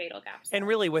the fatal gaps are. And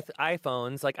really with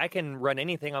iPhones, like I can run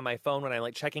anything on my phone when I'm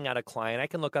like checking out a client. I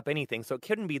can look up anything. So it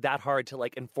couldn't be that hard to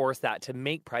like enforce that, to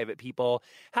make private people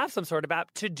have some sort of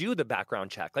app to do the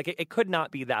background check. Like it could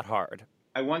not be that hard.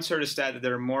 I once heard a stat that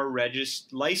there are more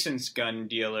licensed gun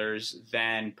dealers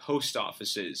than post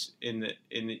offices in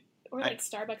the or like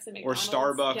Starbucks and McDonald's. Or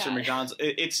Starbucks or McDonald's.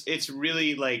 It's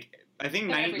really like I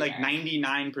think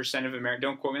 99% of Americans,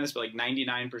 don't quote me on this, but like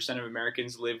 99% of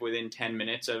Americans live within 10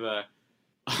 minutes of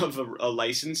a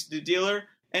licensed dealer.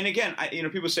 And again,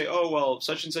 people say, oh, well,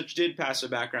 such and such did pass a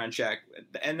background check.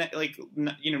 And that, like,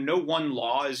 no one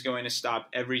law is going to stop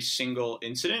every single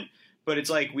incident. But it's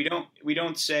like, we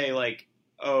don't say like,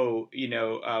 oh,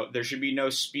 there should be no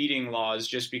speeding laws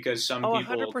just because some people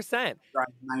 100%. drive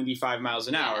 95 miles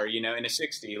an hour, in a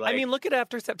 60. Like, I mean, look at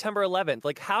after September 11th,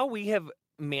 like how we have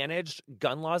managed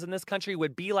gun laws in this country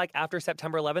would be like after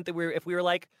September 11th, if we were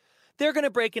like, they're going to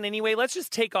break in anyway, let's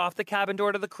just take off the cabin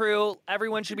door to the crew.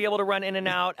 Everyone should be able to run in and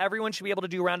out. Everyone should be able to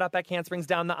do round up back handsprings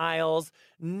down the aisles.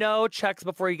 No checks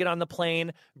before you get on the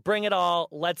plane. Bring it all.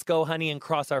 Let's go, honey, and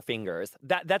cross our fingers.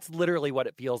 That's literally what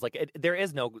it feels like. There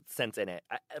is no sense in it,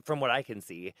 from what I can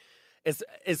see, as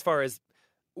far as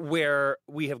where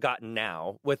we have gotten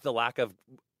now with the lack of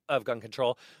gun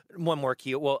control. One more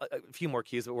cue, a few more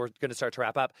cues, but we're going to start to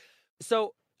wrap up.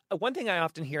 So one thing I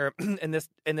often hear in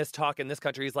this talk in this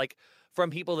country is like from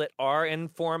people that are in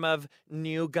form of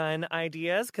new gun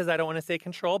ideas, because I don't want to say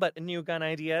control, but new gun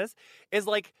ideas, is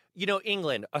like,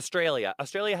 England, Australia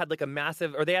had like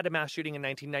they had a mass shooting in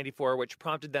 1994, which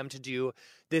prompted them to do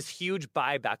this huge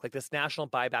buyback, like this national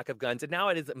buyback of guns. And now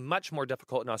it is much more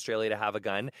difficult in Australia to have a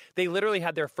gun. They literally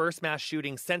had their first mass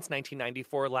shooting since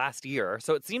 1994 last year.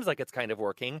 So it seems like it's kind of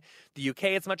working. The UK,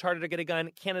 it's much harder to get a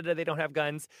gun. Canada, they don't have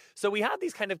guns. So we have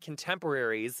these kind of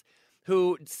contemporaries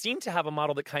who seem to have a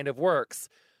model that kind of works.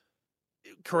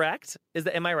 Correct?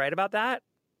 Am I right about that?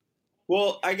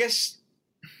 Well, I guess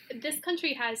this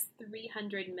country has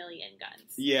 300 million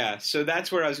guns. Yeah, so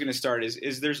that's where I was going to start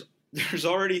is there's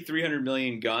already 300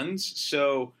 million guns.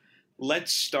 So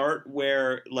let's start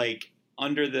where, like,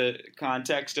 under the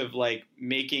context of like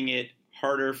making it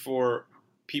harder for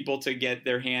people to get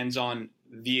their hands on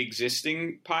the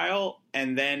existing pile,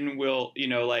 and then we'll,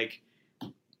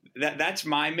 that's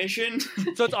my mission.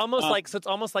 So it's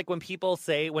almost like when people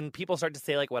start to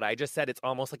say like what I just said, it's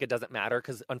almost like it doesn't matter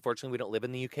because unfortunately we don't live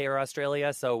in the UK or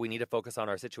Australia, so we need to focus on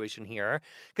our situation here.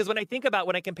 Because when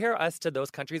I compare us to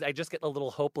those countries, I just get a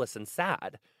little hopeless and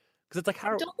sad. Because it's like,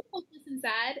 don't be hopeless and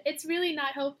sad. It's really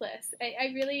not hopeless.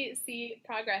 I really see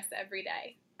progress every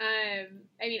day.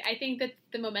 I think that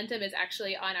the momentum is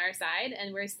actually on our side,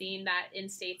 and we're seeing that in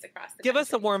states across the country. Give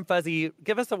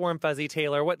us a warm fuzzy,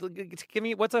 Taylor.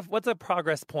 What's a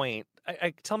progress point?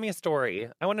 Tell me a story.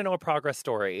 I want to know a progress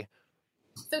story.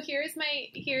 So here's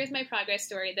my progress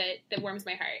story that warms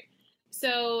my heart.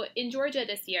 So in Georgia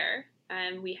this year,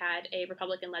 we had a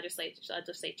Republican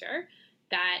legislature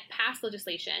that passed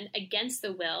legislation against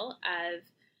the will of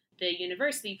the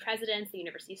university presidents, the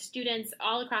university students,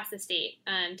 all across the state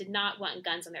did not want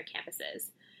guns on their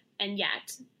campuses. And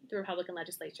yet, the Republican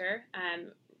legislature,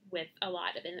 with a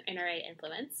lot of NRA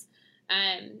influence,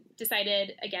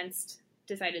 decided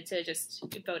to just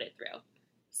vote it through.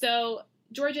 So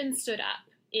Georgians stood up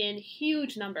in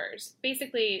huge numbers,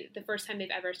 basically the first time they've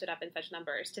ever stood up in such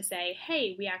numbers, to say,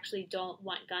 hey, we actually don't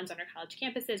want guns on our college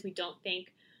campuses. We don't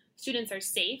think students are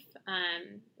safe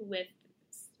with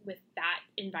that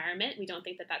environment. We don't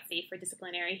think that that's safe for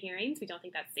disciplinary hearings. We don't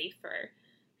think that's safe for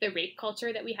the rape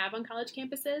culture that we have on college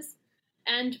campuses.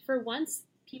 And for once,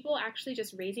 people actually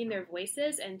just raising their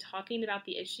voices and talking about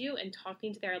the issue and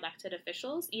talking to their elected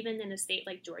officials, even in a state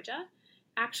like Georgia,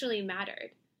 actually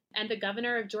mattered. And the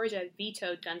governor of Georgia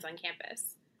vetoed guns on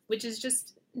campus, which is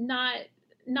just not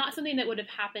something that would have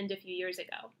happened a few years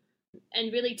ago.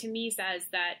 And really, to me, says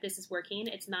that this is working.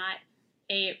 It's not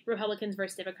a Republicans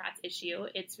versus Democrats issue.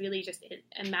 It's really just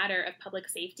a matter of public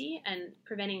safety and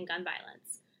preventing gun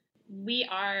violence. We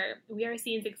are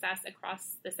seeing success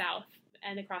across the South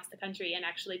and across the country and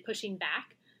actually pushing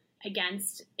back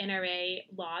against NRA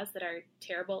laws that are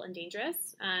terrible and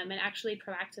dangerous, and actually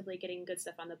proactively getting good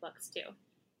stuff on the books too.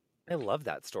 I love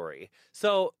that story.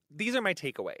 So these are my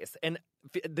takeaways. And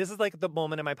this is like the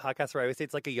moment in my podcast where I always say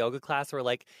it's like a yoga class where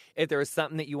like if there was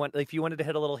something that you want, like if you wanted to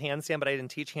hit a little handstand, but I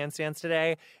didn't teach handstands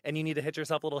today and you need to hit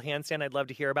yourself a little handstand, I'd love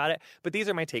to hear about it. But these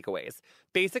are my takeaways.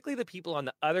 Basically, the people on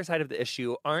the other side of the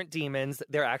issue aren't demons.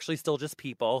 They're actually still just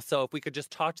people. So if we could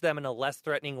just talk to them in a less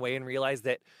threatening way and realize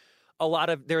that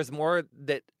there's more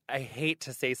that I hate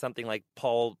to say something like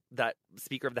Paul, that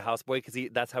Speaker of the House boy, because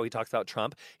that's how he talks about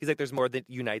Trump. He's like, there's more that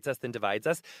unites us than divides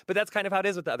us. But that's kind of how it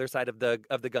is with the other side of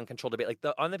the gun control debate. Like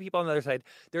on the people on the other side,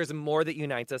 there's more that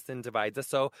unites us than divides us.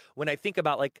 So when I think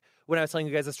about like when I was telling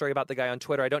you guys a story about the guy on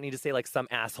Twitter, I don't need to say like some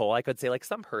asshole. I could say like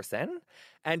some person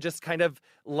and just kind of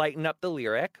lighten up the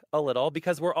lyric a little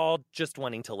because we're all just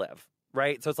wanting to live.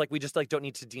 Right. So it's like we just like don't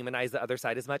need to demonize the other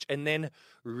side as much and then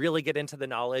really get into the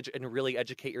knowledge and really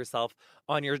educate yourself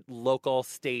on your local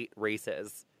state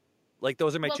races. Like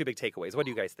those are my two big takeaways. What do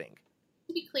you guys think?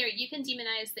 To be clear, you can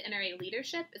demonize the NRA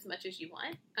leadership as much as you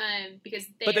want because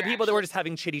but the people that we're just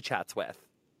having chitty chats with.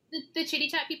 The chitty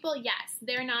chat people, yes,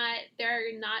 they're not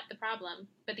the problem.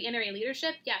 But the NRA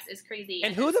leadership, yes, is crazy.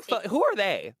 And who are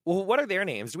they? Well, what are their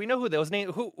names? Do we know who those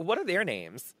names? What are their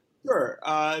names? Sure.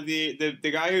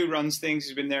 The guy who runs things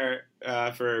has been there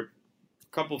for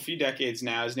a few decades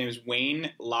now. His name is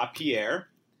Wayne LaPierre.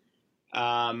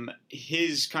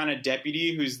 His kind of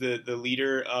deputy, who's the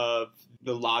leader of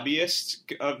the lobbyists,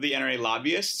 of the NRA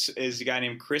lobbyists, is a guy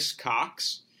named Chris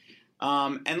Cox.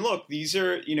 And look, these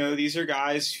are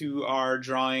guys who are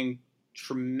drawing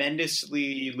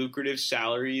tremendously lucrative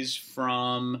salaries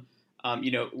from,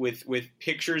 with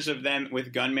pictures of them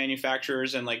with gun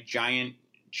manufacturers and like giant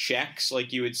checks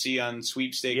like you would see on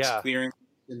sweepstakes clearing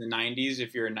in the 90s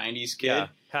if you're a 90s kid. Yeah,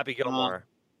 Happy Gilmore.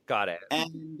 Got it.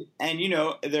 And they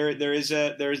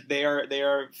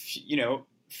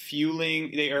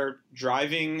are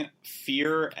driving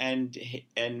fear and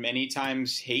many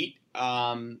times hate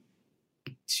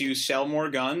to sell more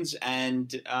guns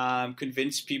and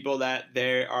convince people that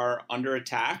they are under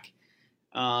attack.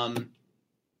 And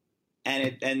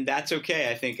that's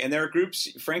okay, I think. And there are groups,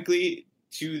 frankly,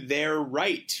 to their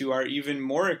right who are even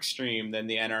more extreme than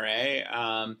the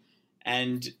NRA.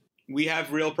 And we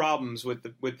have real problems with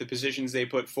the positions they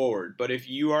put forward. But if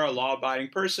you are a law-abiding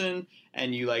person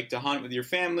and you like to hunt with your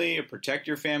family or protect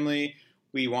your family,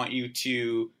 we want you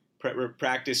to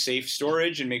practice safe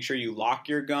storage and make sure you lock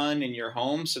your gun in your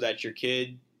home so that your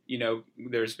kid,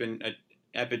 there's been an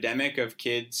epidemic of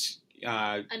kids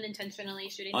unintentionally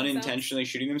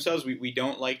shooting themselves. We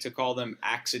don't like to call them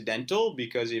accidental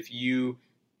because if you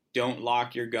don't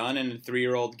lock your gun and a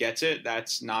 3-year-old gets it,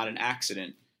 that's not an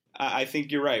accident. I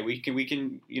think you're right. We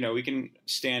can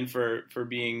stand for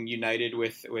being united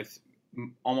with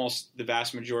almost the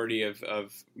vast majority of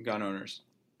gun owners.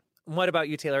 What about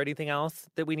you, Taylor? Anything else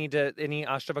that we need to, any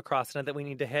Ashtav that we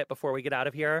need to hit before we get out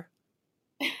of here?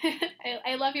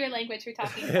 I love your language for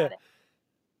talking about it.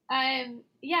 I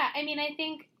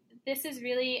think this is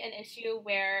really an issue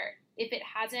where if it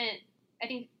hasn't, I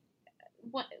think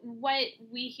what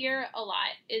we hear a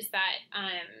lot is that,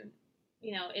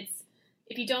 it's,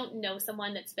 if you don't know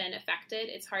someone that's been affected,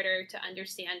 it's harder to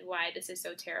understand why this is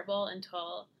so terrible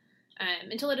until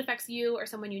it affects you or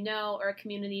someone you know or a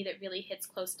community that really hits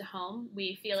close to home.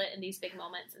 We feel it in these big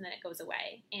moments and then it goes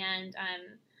away. And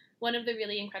one of the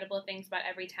really incredible things about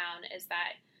Everytown is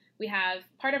that we have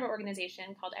part of our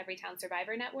organization called Everytown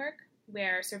Survivor Network,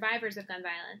 where survivors of gun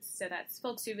violence, so that's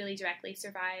folks who really directly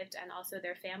survived and also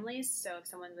their families. So if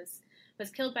someone was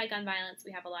killed by gun violence,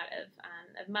 we have a lot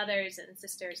of mothers and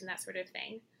sisters and that sort of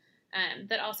thing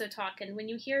that also talk. And when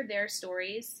you hear their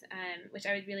stories, which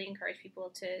I would really encourage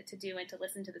people to do and to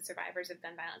listen to the survivors of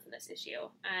gun violence in this issue,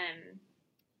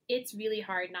 it's really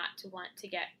hard not to want to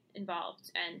get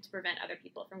involved and to prevent other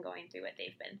people from going through what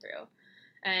they've been through.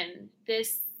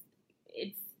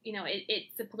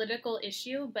 It's a political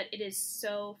issue, but it is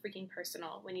so freaking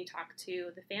personal when you talk to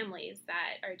the families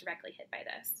that are directly hit by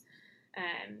this.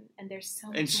 And there's so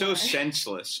much and so more.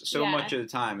 senseless. So Yeah. much of the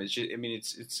time, it's just. I mean,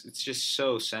 it's just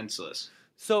so senseless.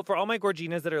 So for all my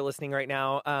Gorginas that are listening right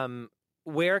now,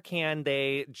 where can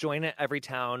they join at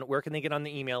Everytown? Where can they get on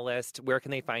the email list? Where can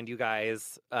they find you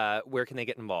guys? Where can they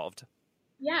get involved?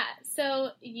 Yeah, so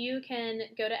you can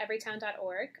go to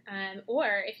everytown.org,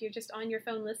 or if you're just on your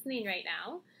phone listening right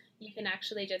now, you can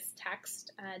actually just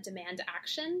text demand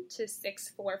action to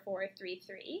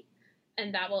 64433,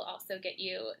 and that will also get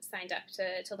you signed up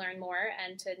to learn more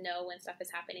and to know when stuff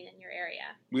is happening in your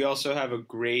area. We also have a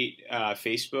great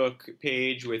Facebook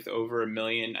page with over 1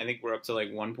 million. I think we're up to like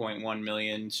 1.1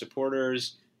 million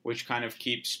supporters, which kind of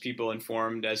keeps people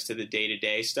informed as to the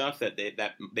day-to-day stuff that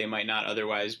they might not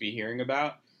otherwise be hearing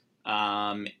about.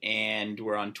 And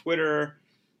we're on Twitter.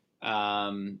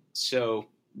 So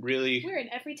really, We're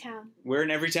in every town. we're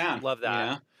in every town. Love that.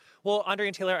 You know? Well, Andrei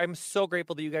and Taylor, I'm so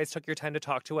grateful that you guys took your time to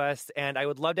talk to us, and I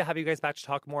would love to have you guys back to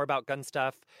talk more about gun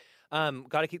stuff.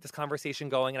 Got to keep this conversation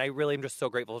going, and I really am just so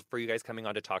grateful for you guys coming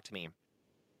on to talk to me.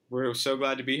 We're so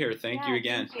glad to be here. Thank you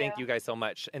again. Thank you guys so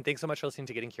much, and thanks so much for listening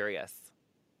to Getting Curious.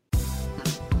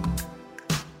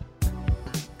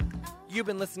 You've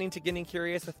been listening to Getting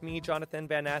Curious with me, Jonathan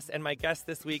Van Ness, and my guests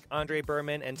this week, Andrei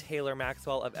Berman and Taylor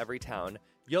Maxwell of Everytown.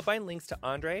 You'll find links to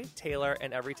Andrei, Taylor,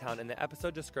 and Everytown in the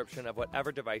episode description of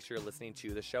whatever device you're listening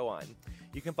to the show on.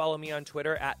 You can follow me on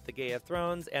Twitter at The Gay of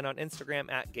Thrones and on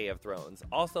Instagram at Gay of Thrones.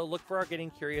 Also, look for our Getting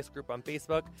Curious group on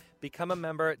Facebook. Become a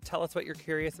member. Tell us what you're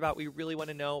curious about. We really want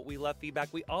to know. We love feedback.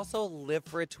 We also live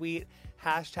for a tweet.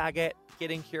 Hashtag it,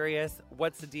 Getting Curious.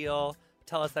 What's the deal?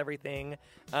 Tell us everything.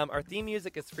 Our theme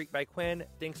music is Freak by Quinn.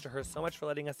 Thanks to her so much for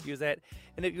letting us use it.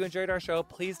 And if you enjoyed our show,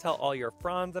 please tell all your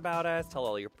friends about us. Tell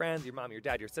all your friends, your mom, your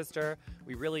dad, your sister.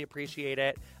 We really appreciate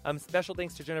it. Special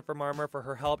thanks to Jennifer Marmer for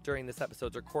her help during this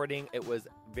episode's recording. It was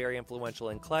very influential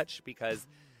and clutch because,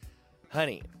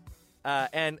 honey.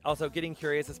 And also, Getting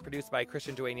Curious is produced by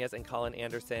Christian Duenas and Colin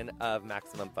Anderson of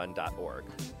MaximumFun.org.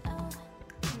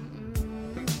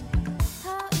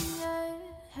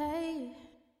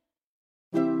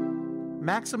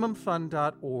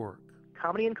 MaximumFun.org.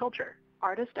 Comedy and culture.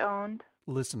 Artist owned.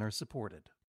 Listener supported.